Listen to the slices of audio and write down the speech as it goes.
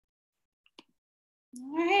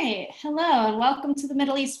All right. Hello and welcome to the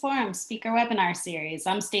Middle East Forum Speaker Webinar Series.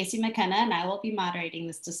 I'm Stacy McKenna and I will be moderating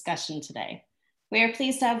this discussion today. We are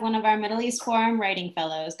pleased to have one of our Middle East Forum Writing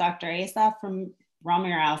Fellows, Dr. Asaf from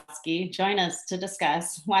Romirowski, join us to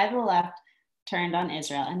discuss why the left turned on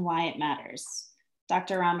Israel and why it matters.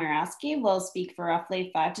 Dr. Romirowski will speak for roughly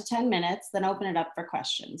 5 to 10 minutes, then open it up for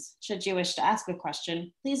questions. Should you wish to ask a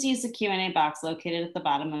question, please use the Q&A box located at the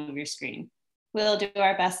bottom of your screen. We'll do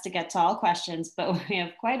our best to get to all questions, but we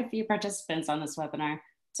have quite a few participants on this webinar,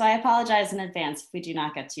 so I apologize in advance if we do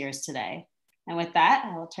not get to yours today. And with that,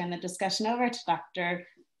 I will turn the discussion over to Dr.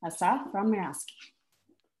 Asaf Romirowski.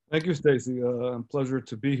 Thank you, Stacy. Pleasure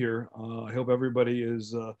to be here. I hope everybody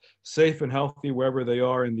is safe and healthy wherever they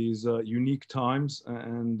are in these unique times.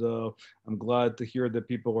 And I'm glad to hear that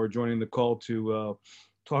people are joining the call to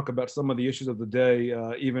talk about some of the issues of the day,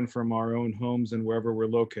 even from our own homes and wherever we're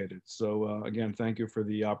located. So again, thank you for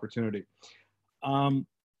the opportunity.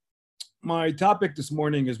 My topic this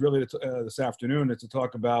morning is really, this afternoon, is to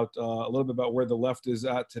talk about a little bit about where the left is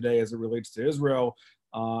at today as it relates to Israel.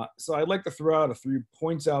 So I'd like to throw out a few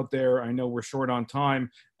points out there. I know we're short on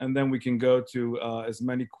time, and then we can go to as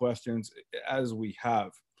many questions as we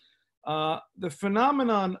have. The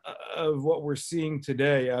phenomenon of what we're seeing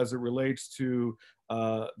today as it relates to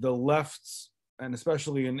the left's, and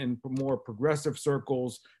especially in more progressive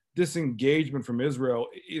circles, disengagement from Israel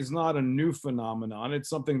is not a new phenomenon. It's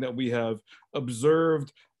something that we have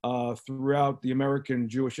observed throughout the American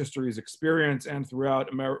Jewish history's experience and throughout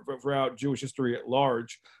Jewish history at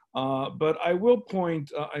large. But I will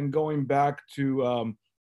point, and going back to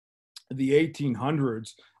the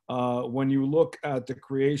 1800s, when you look at the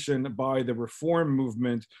creation by the Reform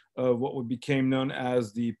movement of what became known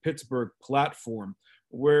as the Pittsburgh Platform,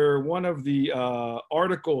 where one of the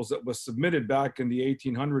articles that was submitted back in the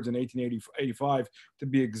 1800s and 1885, to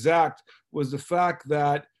be exact, was the fact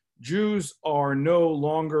that Jews are no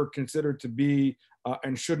longer considered to be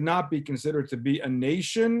and should not be considered to be a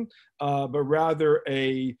nation, but rather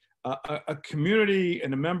a community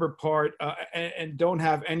and a member part, and don't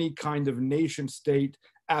have any kind of nation state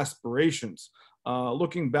aspirations.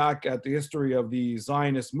 Looking back at the history of the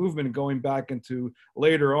Zionist movement, going back into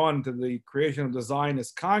later on to the creation of the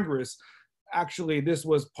Zionist Congress, actually this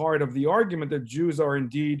was part of the argument that Jews are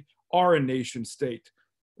a nation state.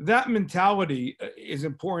 That mentality is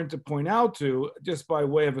important to point out to, just by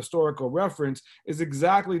way of historical reference, is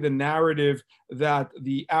exactly the narrative that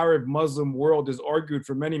the Arab Muslim world has argued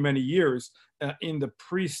for many, many years in the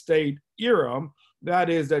pre-state era.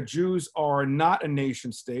 That is, that Jews are not a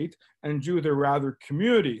nation state and Jews are rather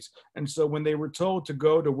communities. And so when they were told to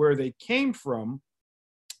go to where they came from,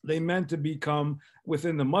 they meant to become,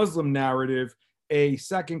 within the Muslim narrative, a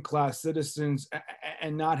second-class citizens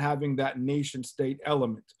and not having that nation state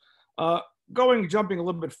element. Jumping a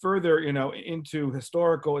little bit further, into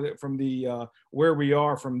historical, from the where we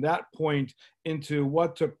are from that point into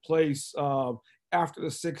what took place after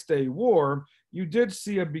the Six-Day War, you did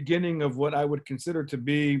see a beginning of what I would consider to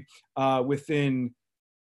be within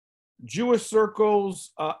Jewish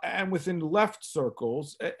circles and within left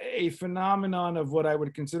circles, a phenomenon of what I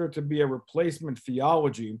would consider to be a replacement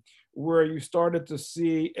theology, where you started to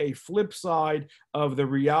see a flip side of the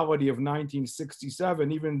reality of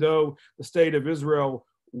 1967, even though the state of Israel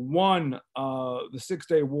won the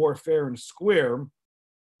Six-Day War fair and square.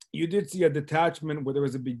 You did see a detachment where there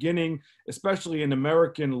was a beginning, especially in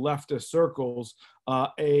American leftist circles,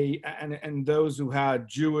 and those who had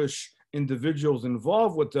Jewish individuals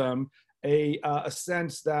involved with them, a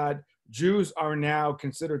sense that Jews are now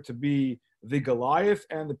considered to be the Goliath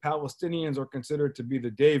and the Palestinians are considered to be the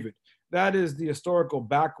David. That is the historical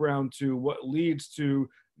background to what leads to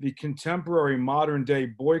the contemporary modern day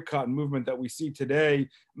boycott movement that we see today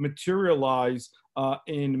materialize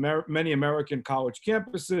in many American college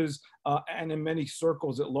campuses and in many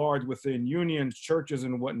circles at large within unions, churches,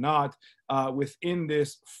 and whatnot, within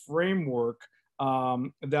this framework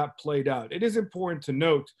that played out. It is important to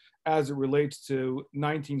note, as it relates to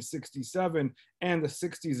 1967 and the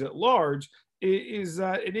 60s at large, is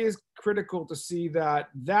that it is critical to see that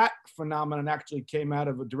that phenomenon actually came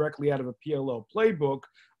directly out of a PLO playbook,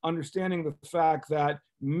 understanding the fact that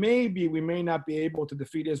maybe we may not be able to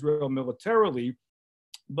defeat Israel militarily,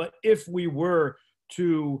 but if we were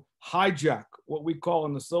to hijack what we call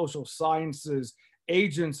in the social sciences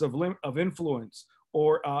agents of influence,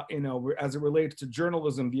 or as it relates to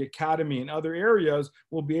journalism, the academy, and other areas,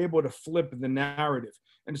 we'll be able to flip the narrative.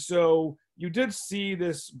 And so you did see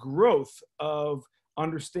this growth of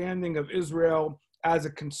understanding of Israel as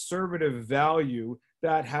a conservative value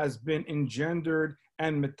that has been engendered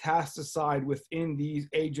and metastasize within these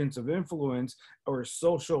agents of influence or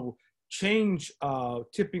social change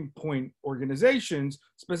tipping point organizations,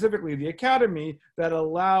 specifically the academy, that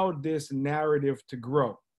allowed this narrative to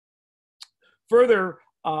grow. Further,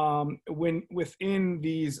 when within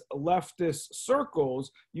these leftist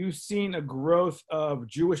circles, you've seen a growth of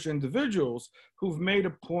Jewish individuals who've made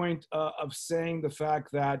a point of saying the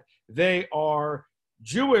fact that they are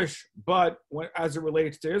Jewish, but as it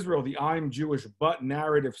relates to Israel, the I'm Jewish but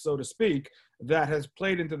narrative, so to speak, that has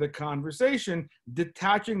played into the conversation,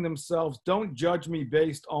 detaching themselves. Don't judge me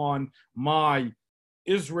based on my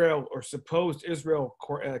Israel or supposed Israel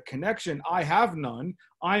connection. I have none.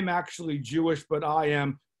 I'm actually Jewish, but I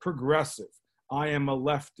am progressive. I am a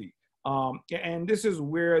lefty. And this is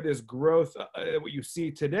where this growth, what you see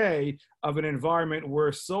today, of an environment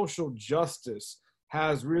where social justice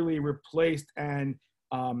has really replaced and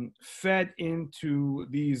fed into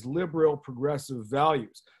these liberal progressive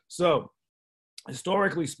values. So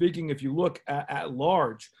historically speaking, if you look at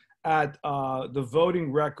large at the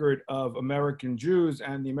voting record of American Jews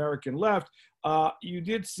and the American left, you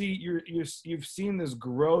did see, you've seen this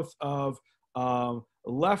growth of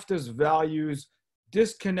leftist values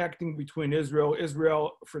disconnecting between Israel.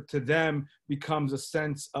 Israel, to them, becomes a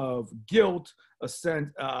sense of guilt,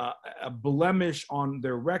 a blemish on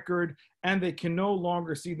their record, and they can no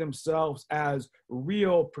longer see themselves as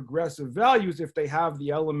real progressive values if they have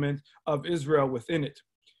the element of Israel within it.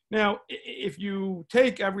 Now, if you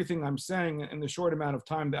take everything I'm saying in the short amount of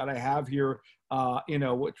time that I have here,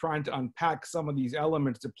 trying to unpack some of these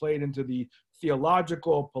elements that played into the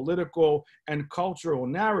theological, political, and cultural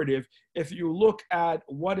narrative, if you look at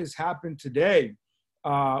what has happened today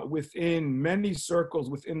within many circles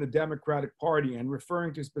within the Democratic Party, and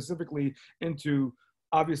referring to specifically into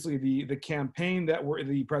obviously the campaign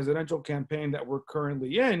the presidential campaign that we're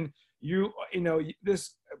currently in,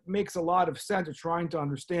 this makes a lot of sense of trying to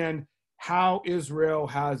understand how Israel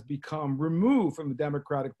has become removed from the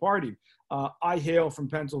Democratic Party. I hail from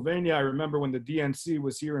Pennsylvania. I remember when the DNC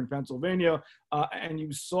was here in Pennsylvania, and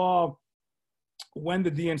you saw when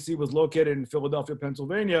the DNC was located in Philadelphia,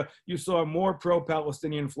 Pennsylvania, you saw more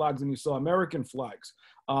pro-Palestinian flags than you saw American flags.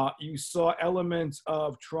 You saw elements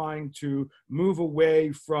of trying to move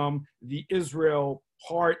away from the Israel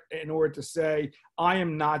part in order to say, I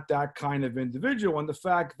am not that kind of individual. And the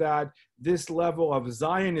fact that this level of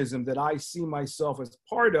Zionism that I see myself as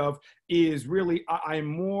part of is really, I'm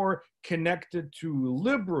more connected to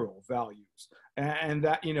liberal values, and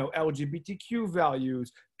that, LGBTQ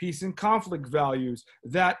values, peace and conflict values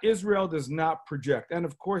that Israel does not project. And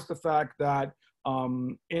of course, the fact that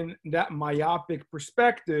in that myopic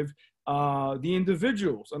perspective, the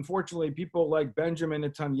individuals, unfortunately, people like Benjamin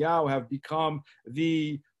Netanyahu have become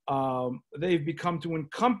they've become to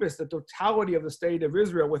encompass the totality of the state of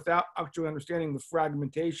Israel without actually understanding the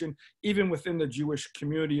fragmentation, even within the Jewish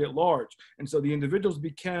community at large. And so the individuals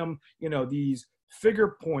become, these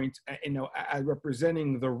figure points, as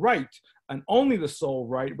representing the right and only the sole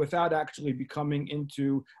right, without actually becoming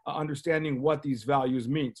into understanding what these values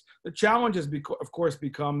means. The challenge has, of course,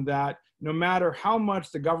 become that no matter how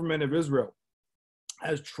much the government of Israel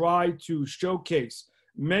has tried to showcase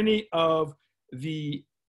many of the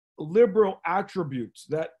liberal attributes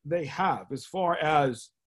that they have as far as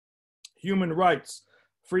human rights,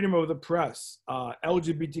 freedom of the press,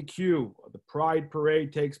 LGBTQ, the Pride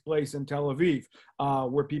Parade takes place in Tel Aviv,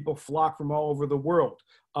 where people flock from all over the world.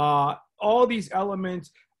 All these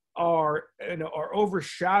elements are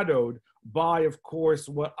overshadowed by, of course,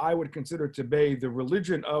 what I would consider to be the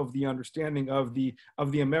religion of the understanding of the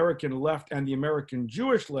American left and the American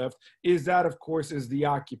Jewish left, is that, of course, is the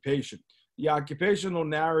occupation. The occupational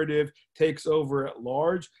narrative takes over at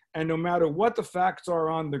large, and no matter what the facts are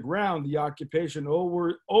on the ground, the occupation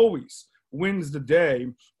always wins the day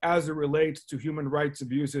as it relates to human rights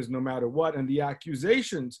abuses, no matter what. And the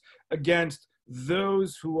accusations against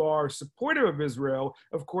those who are supportive of Israel,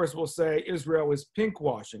 of course, will say Israel is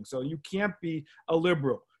pinkwashing. So you can't be a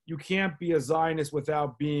liberal. You can't be a Zionist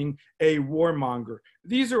without being a warmonger.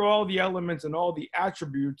 These are all the elements and all the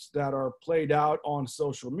attributes that are played out on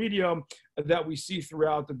social media that we see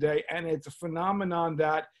throughout the day. And it's a phenomenon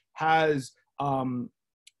that has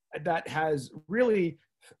really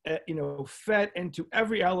fed into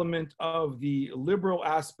every element of the liberal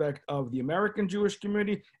aspect of the American Jewish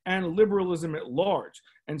community and liberalism at large.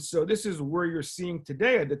 And so this is where you're seeing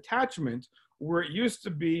today a detachment where it used to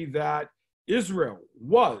be that Israel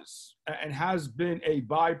was and has been a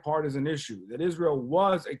bipartisan issue, that Israel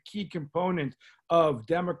was a key component of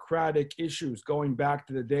democratic issues going back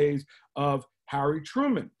to the days of Harry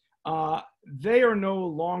Truman. they are no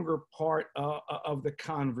longer part of the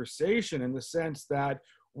conversation, in the sense that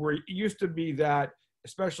where it used to be that,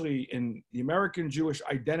 especially in the American Jewish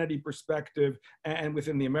identity perspective and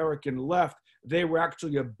within the American left, they were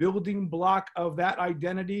actually a building block of that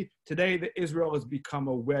identity. Today, Israel has become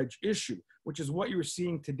a wedge issue, which is what you're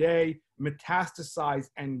seeing today metastasize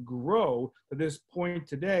and grow to this point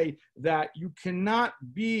today, that you cannot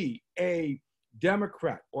be a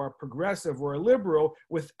Democrat or a progressive or a liberal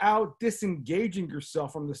without disengaging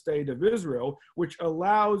yourself from the state of Israel, which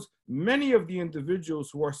allows many of the individuals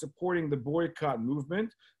who are supporting the boycott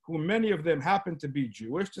movement, who many of them happen to be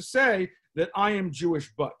Jewish, to say that I am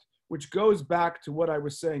Jewish, but, which goes back to what I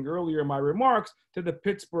was saying earlier in my remarks, to the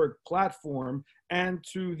Pittsburgh platform and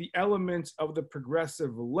to the elements of the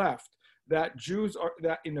progressive left, that Jews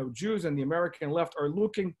and the American left are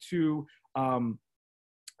looking to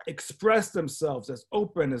express themselves as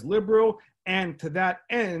open, as liberal, and to that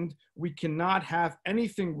end, we cannot have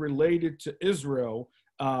anything related to Israel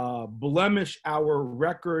blemish our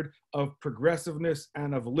record of progressiveness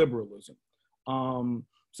and of liberalism.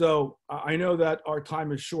 So I know that our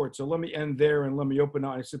time is short, so let me end there and let me open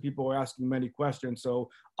up. I see people are asking many questions, so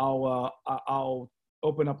I'll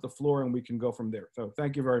open up the floor and we can go from there. So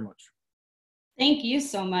thank you very much. Thank you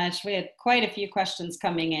so much. We had quite a few questions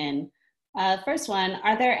coming in. First one,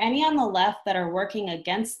 are there any on the left that are working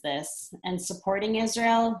against this and supporting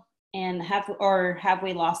Israel, and have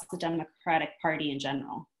we lost the Democratic Party in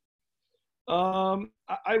general?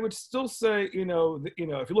 I would still say,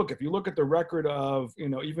 if you look at the record of,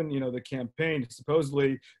 even, the campaign,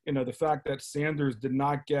 supposedly, the fact that Sanders did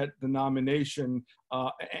not get the nomination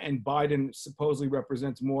and Biden supposedly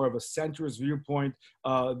represents more of a centrist viewpoint,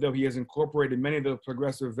 though he has incorporated many of the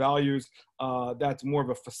progressive values, that's more of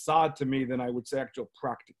a facade to me than I would say actual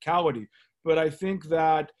practicality. But I think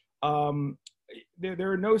that there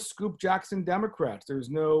are no Scoop Jackson Democrats. There's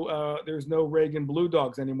no Reagan Blue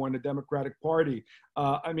Dogs anymore in the Democratic Party.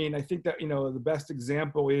 I think that the best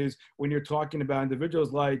example is when you're talking about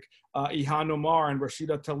individuals like Ilhan Omar and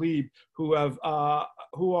Rashida Tlaib,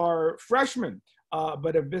 who are freshmen,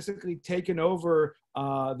 but have basically taken over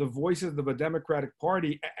the voices of the Democratic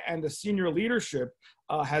Party, and the senior leadership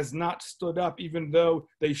has not stood up, even though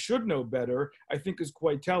they should know better, I think is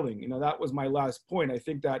quite telling. That was my last point. I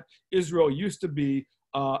think that Israel used to be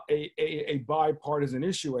a bipartisan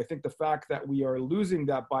issue. I think the fact that we are losing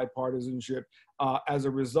that bipartisanship as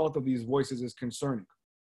a result of these voices is concerning.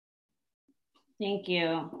 Thank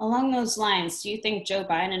you. Along those lines, do you think Joe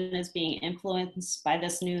Biden is being influenced by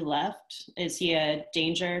this new left? Is he a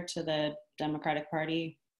danger to the Democratic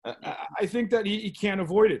Party? I think that he can't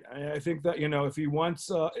avoid it. I think that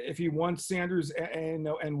if he wants Sanders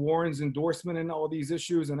and Warren's endorsement in all these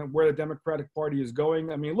issues and where the Democratic Party is going.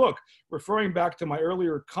 Look, referring back to my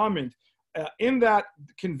earlier comment, in that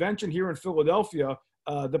convention here in Philadelphia,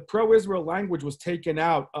 the pro-Israel language was taken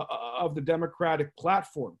out of the Democratic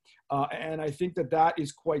platform. And I think that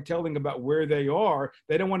is quite telling about where they are.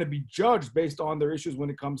 They don't want to be judged based on their issues when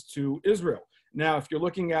it comes to Israel. Now, if you're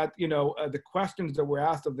looking at, the questions that were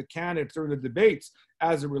asked of the candidates during the debates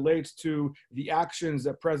as it relates to the actions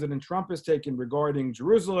that President Trump has taken regarding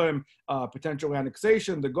Jerusalem, potential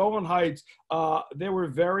annexation, the Golan Heights, there were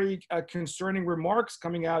very concerning remarks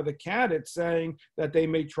coming out of the candidates saying that they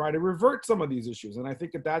may try to revert some of these issues. And I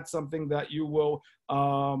think that that's something that you will,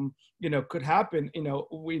 could happen,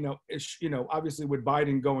 obviously with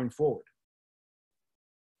Biden going forward,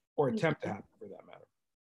 or attempt to happen for that matter.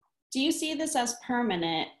 Do you see this as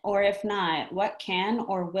permanent, or if not, what can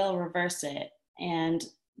or will reverse it? And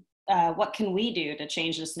what can we do to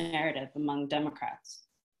change this narrative among Democrats?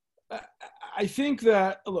 I think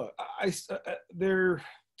that, look,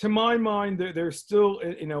 to my mind, there's still,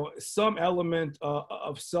 some element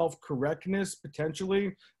of self-correctness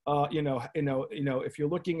potentially. If you're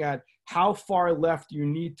looking at how far left you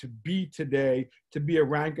need to be today to be a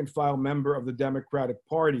rank and file member of the Democratic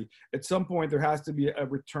Party, at some point there has to be a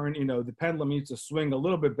return. The pendulum needs to swing a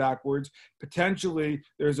little bit backwards. Potentially,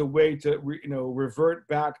 there's a way to revert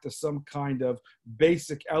back to some kind of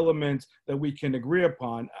basic element that we can agree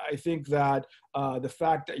upon. I think that the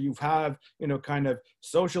fact that you have kind of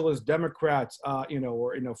socialist Democrats,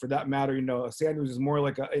 or for that matter, Sanders is more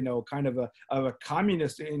like a kind of a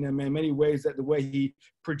communist in many ways, that the way he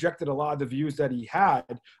projected a lot of the views that he had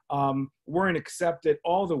weren't accepted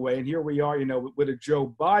all the way. And here we are, with a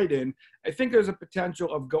Joe Biden. I think there's a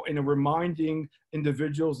potential of reminding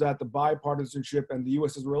individuals that the bipartisanship and the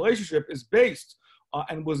U.S.'s relationship is based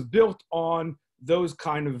and was built on those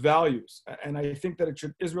kind of values. And I think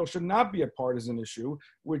that Israel should not be a partisan issue,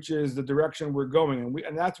 which is the direction we're going.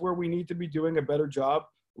 And that's where we need to be doing a better job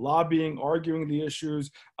lobbying, arguing the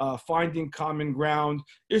issues, finding common ground.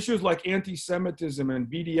 Issues like anti-Semitism and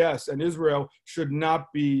BDS and Israel should not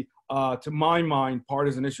be, to my mind,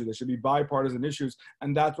 partisan issues. They should be bipartisan issues,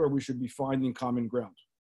 and that's where we should be finding common ground.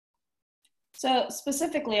 So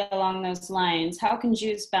specifically along those lines, how can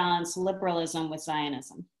Jews balance liberalism with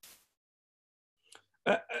Zionism?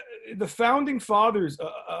 The founding fathers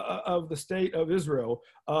of the state of Israel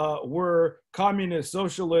were communists,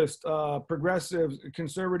 socialists, progressives,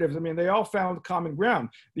 conservatives. I mean, they all found common ground.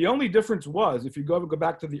 The only difference was, if you go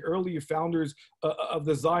back to the early founders of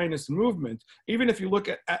the Zionist movement, even if you look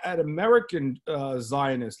at American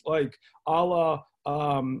Zionists like Allah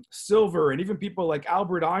Silver and even people like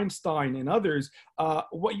Albert Einstein and others,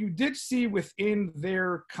 what you did see within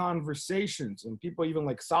their conversations, and people even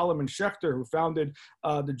like Solomon Schechter, who founded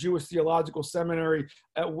the Jewish Theological Seminary,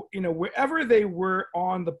 wherever they were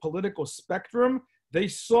on the political spectrum, they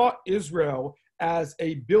saw Israel as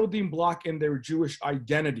a building block in their Jewish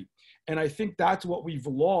identity. And I think that's what we've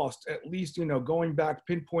lost, at least, going back,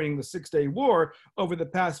 pinpointing the Six-Day War over the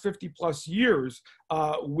past 50 plus years,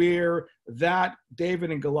 where that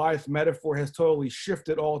David and Goliath metaphor has totally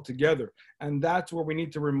shifted altogether. And that's where we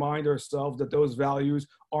need to remind ourselves that those values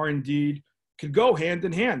are indeed, could go hand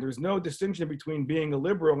in hand. There's no distinction between being a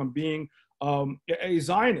liberal and being a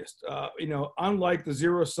Zionist, unlike the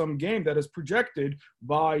zero-sum game that is projected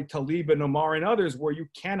by Talib and Omar and others, where you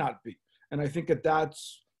cannot be. And I think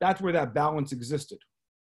that's where that balance existed.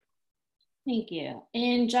 Thank you.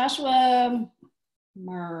 In Joshua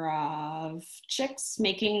Moravchik's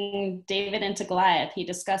Making David into Goliath, he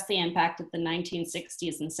discussed the impact of the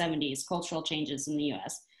 1960s and 70s cultural changes in the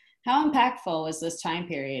US. How impactful was this time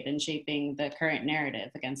period in shaping the current narrative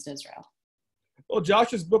against Israel? Well,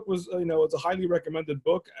 Josh's book was, it's a highly recommended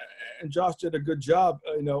book, and Josh did a good job,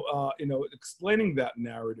 explaining that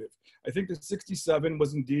narrative. I think that 67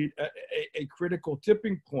 was indeed a critical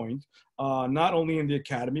tipping point, not only in the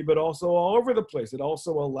academy, but also all over the place. It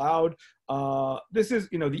also allowed,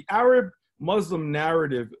 the Arab-Muslim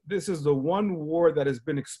narrative. This is the one war that has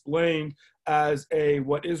been explained as a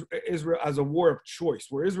war of choice,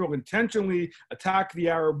 where Israel intentionally attacked the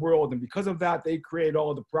Arab world, and because of that, they create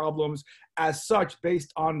all the problems. As such,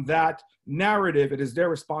 based on that narrative, it is their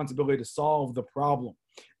responsibility to solve the problem.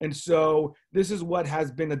 And so this is what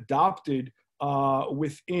has been adopted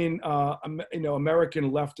within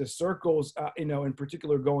American leftist circles, in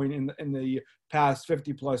particular going in the past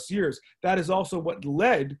 50 plus years. That is also what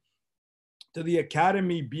led to the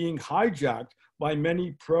academy being hijacked by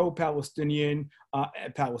many pro-Palestinian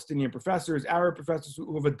Palestinian professors, Arab professors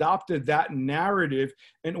who have adopted that narrative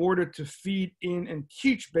in order to feed in and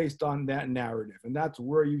teach based on that narrative. And that's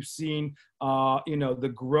where you've seen,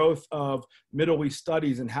 the growth of Middle East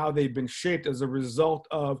studies and how they've been shaped as a result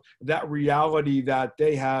of that reality that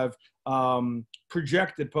they have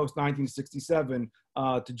projected post-1967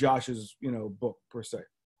 to Josh's, book per se.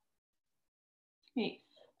 Great.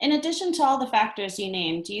 In addition to all the factors you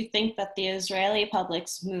named, do you think that the Israeli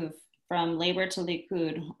public's move from Labor to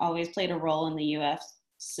Likud always played a role in the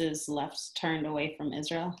U.S.'s left's turn away from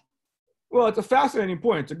Israel? Well, it's a fascinating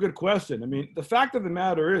point. It's a good question. I mean, the fact of the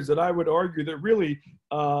matter is that I would argue that really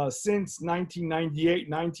since 1998,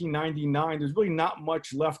 1999, there's really not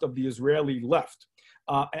much left of the Israeli left.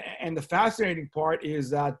 And the fascinating part is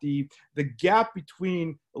that the gap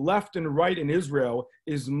between left and right in Israel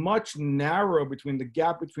is much narrower between the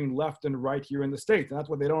gap between left and right here in the States. And that's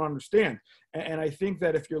what they don't understand. And I think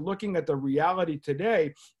that if you're looking at the reality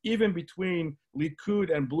today, even between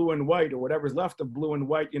Likud and blue and white, or whatever's left of blue and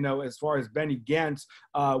white, as far as Benny Gantz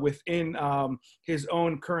within his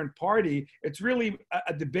own current party, it's really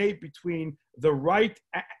a debate between the right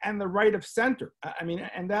and the right of center. I mean,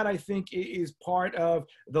 and that I think is part of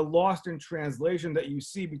the lost in translation that you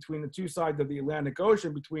see between the two sides of the Atlantic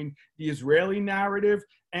Ocean, between the Israeli narrative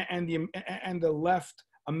and the left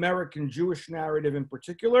American Jewish narrative in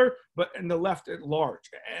particular, but in the left at large.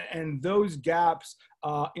 And those gaps,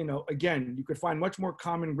 again, you could find much more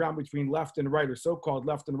common ground between left and right, or so-called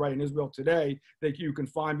left and right in Israel today, that you can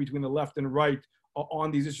find between the left and right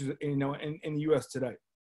on these issues, in the U.S. today.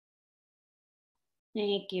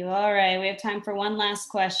 Thank you. All right, we have time for one last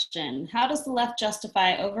question. How does the left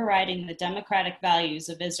justify overriding the democratic values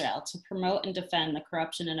of Israel to promote and defend the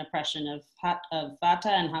corruption and oppression of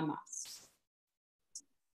Fatah and Hamas?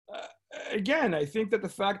 Again, I think that the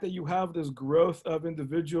fact that you have this growth of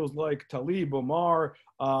individuals like Talib, Omar,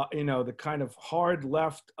 the kind of hard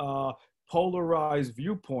left, polarized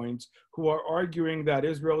viewpoints who are arguing that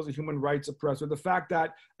Israel is a human rights oppressor. The fact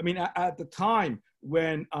that, at the time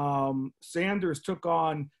when Sanders took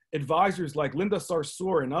on advisors like Linda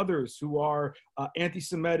Sarsour and others who are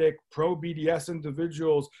anti-Semitic, pro-BDS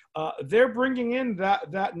individuals, they're bringing in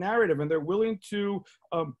that narrative, and they're willing to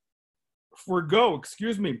forego,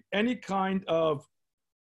 any kind of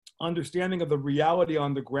understanding of the reality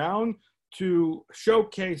on the ground to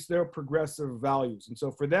showcase their progressive values. And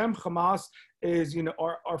so for them, Hamas is,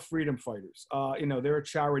 are freedom fighters. They're a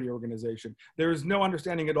charity organization. There is no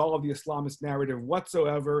understanding at all of the Islamist narrative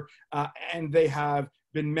whatsoever, and they have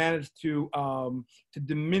been managed to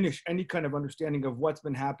diminish any kind of understanding of what's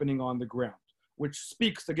been happening on the ground, which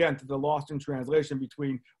speaks, again, to the lost in translation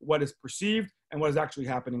between what is perceived and what is actually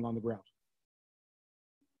happening on the ground.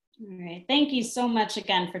 All right. Thank you so much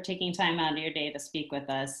again for taking time out of your day to speak with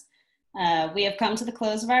us. We have come to the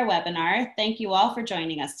close of our webinar. Thank you all for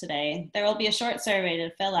joining us today. There will be a short survey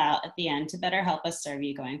to fill out at the end to better help us serve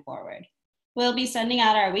you going forward. We'll be sending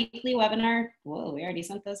out our weekly webinar. Whoa, we already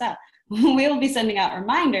sent those out. We will be sending out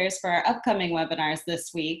reminders for our upcoming webinars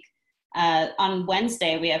this week. On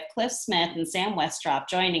Wednesday, we have Cliff Smith and Sam Westrop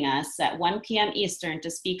joining us at 1 p.m. Eastern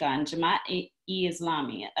to speak on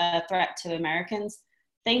Jamaat-e-Islami, a threat to Americans.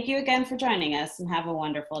 Thank you again for joining us, and have a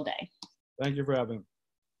wonderful day. Thank you for having me.